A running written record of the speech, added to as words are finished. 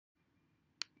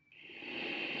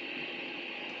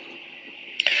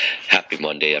Happy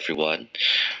Monday, everyone.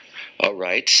 All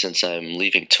right, since I'm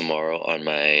leaving tomorrow on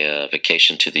my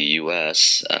vacation to the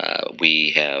U.S.,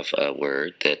 we have a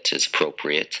word that is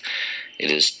appropriate.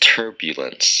 It is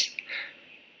turbulence.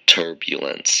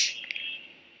 Turbulence.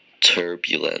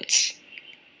 Turbulence.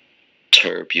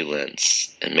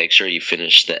 Turbulence. And make sure you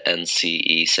finish the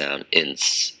NCE sound.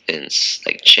 Ince,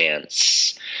 like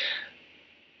chance.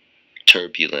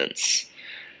 Turbulence.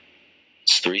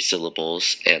 It's 3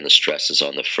 syllables, and the stress is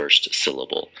on the first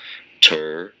syllable.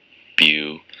 Turbulence.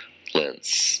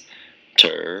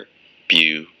 Turbulence.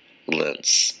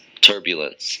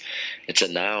 Turbulence. It's a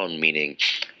noun meaning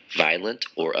violent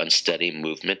or unsteady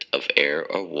movement of air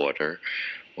or water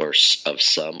or of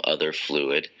some other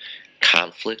fluid,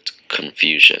 conflict,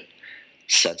 confusion.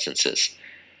 Sentences.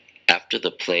 After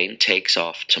the plane takes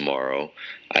off tomorrow,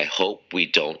 I hope we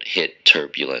don't hit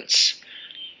turbulence.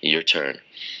 Your turn.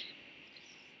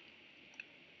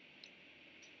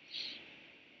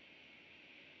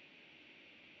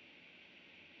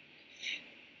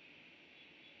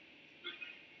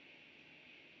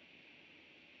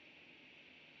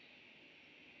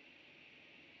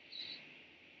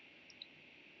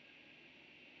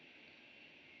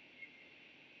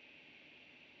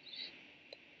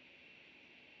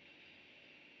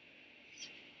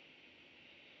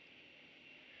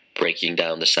 Breaking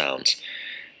down the sounds.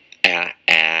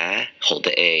 Hold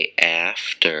the A.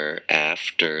 After,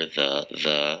 after. Have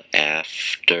the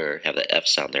F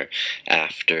sound there.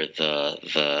 After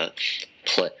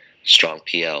strong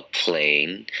PL,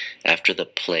 plane. After the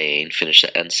plane, finish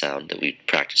the N sound that we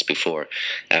practiced before.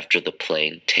 After the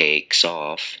plane takes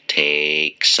off.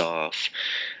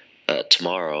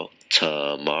 Tomorrow.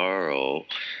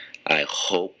 I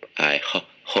hope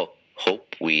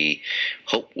we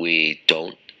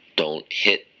don't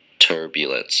hit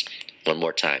turbulence. One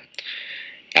more time.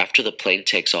 After the plane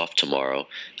takes off tomorrow,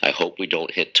 I hope we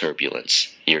don't hit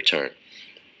turbulence. Your turn.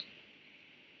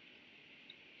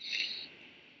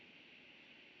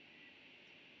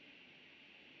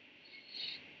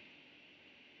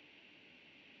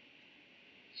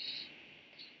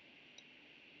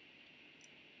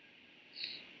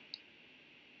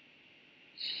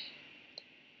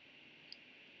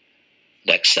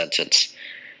 Next sentence.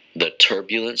 The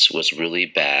turbulence was really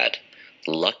bad.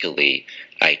 Luckily,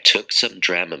 I took some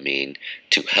Dramamine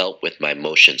to help with my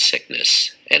motion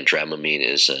sickness. And Dramamine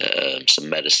is some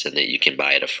medicine that you can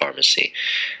buy at a pharmacy.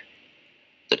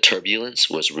 The turbulence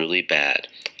was really bad.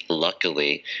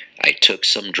 Luckily, I took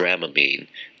some Dramamine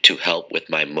to help with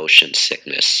my motion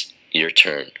sickness. Your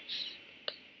turn.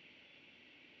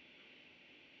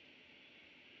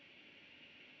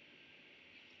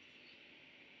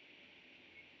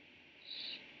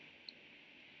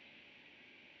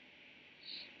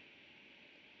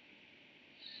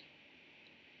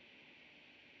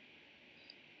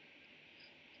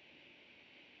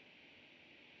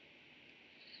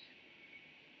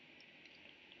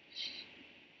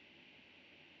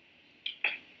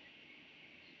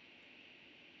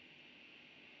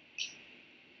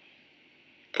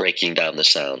 Breaking down the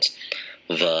sounds.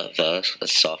 The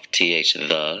soft TH,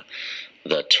 the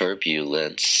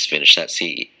turbulence, finish that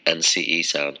NCE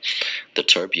sound. The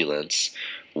turbulence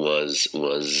was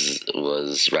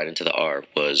right into the R,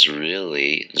 was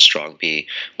really, the strong B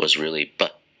was really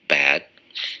bad,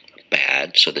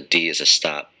 so the D is a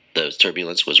stop. The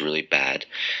turbulence was really bad.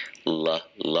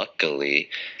 Luckily,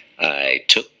 I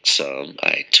took some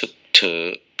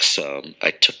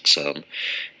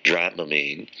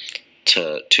Dramamine.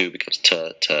 To becomes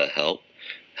to help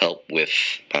with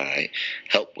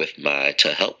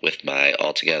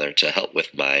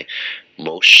my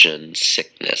motion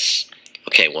sickness.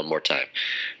 Okay, one more time.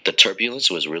 The turbulence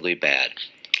was really bad.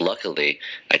 Luckily,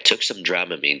 I took some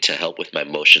Dramamine to help with my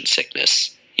motion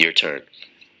sickness. Your turn.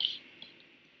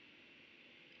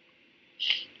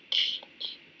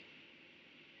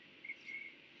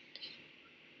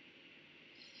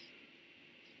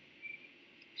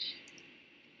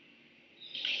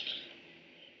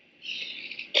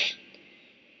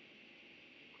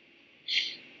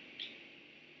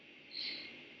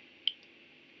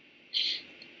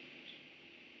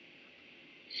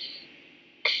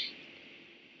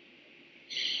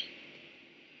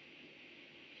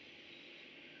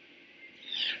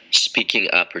 Speaking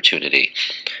opportunity.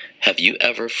 Have you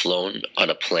ever flown on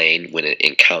a plane when it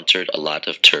encountered a lot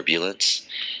of turbulence?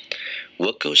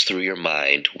 What goes through your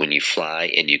mind when you fly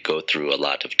and you go through a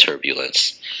lot of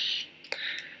turbulence?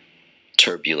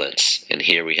 Turbulence. And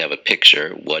here we have a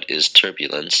picture. What is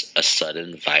turbulence? A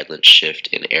sudden, violent shift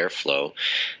in airflow.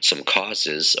 Some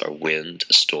causes are wind,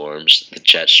 storms, the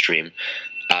jet stream,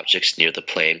 objects near the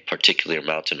plane, particular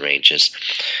mountain ranges.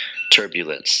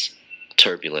 Turbulence.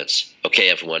 Turbulence. Okay,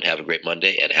 everyone, have a great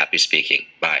Monday and happy speaking.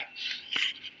 Bye.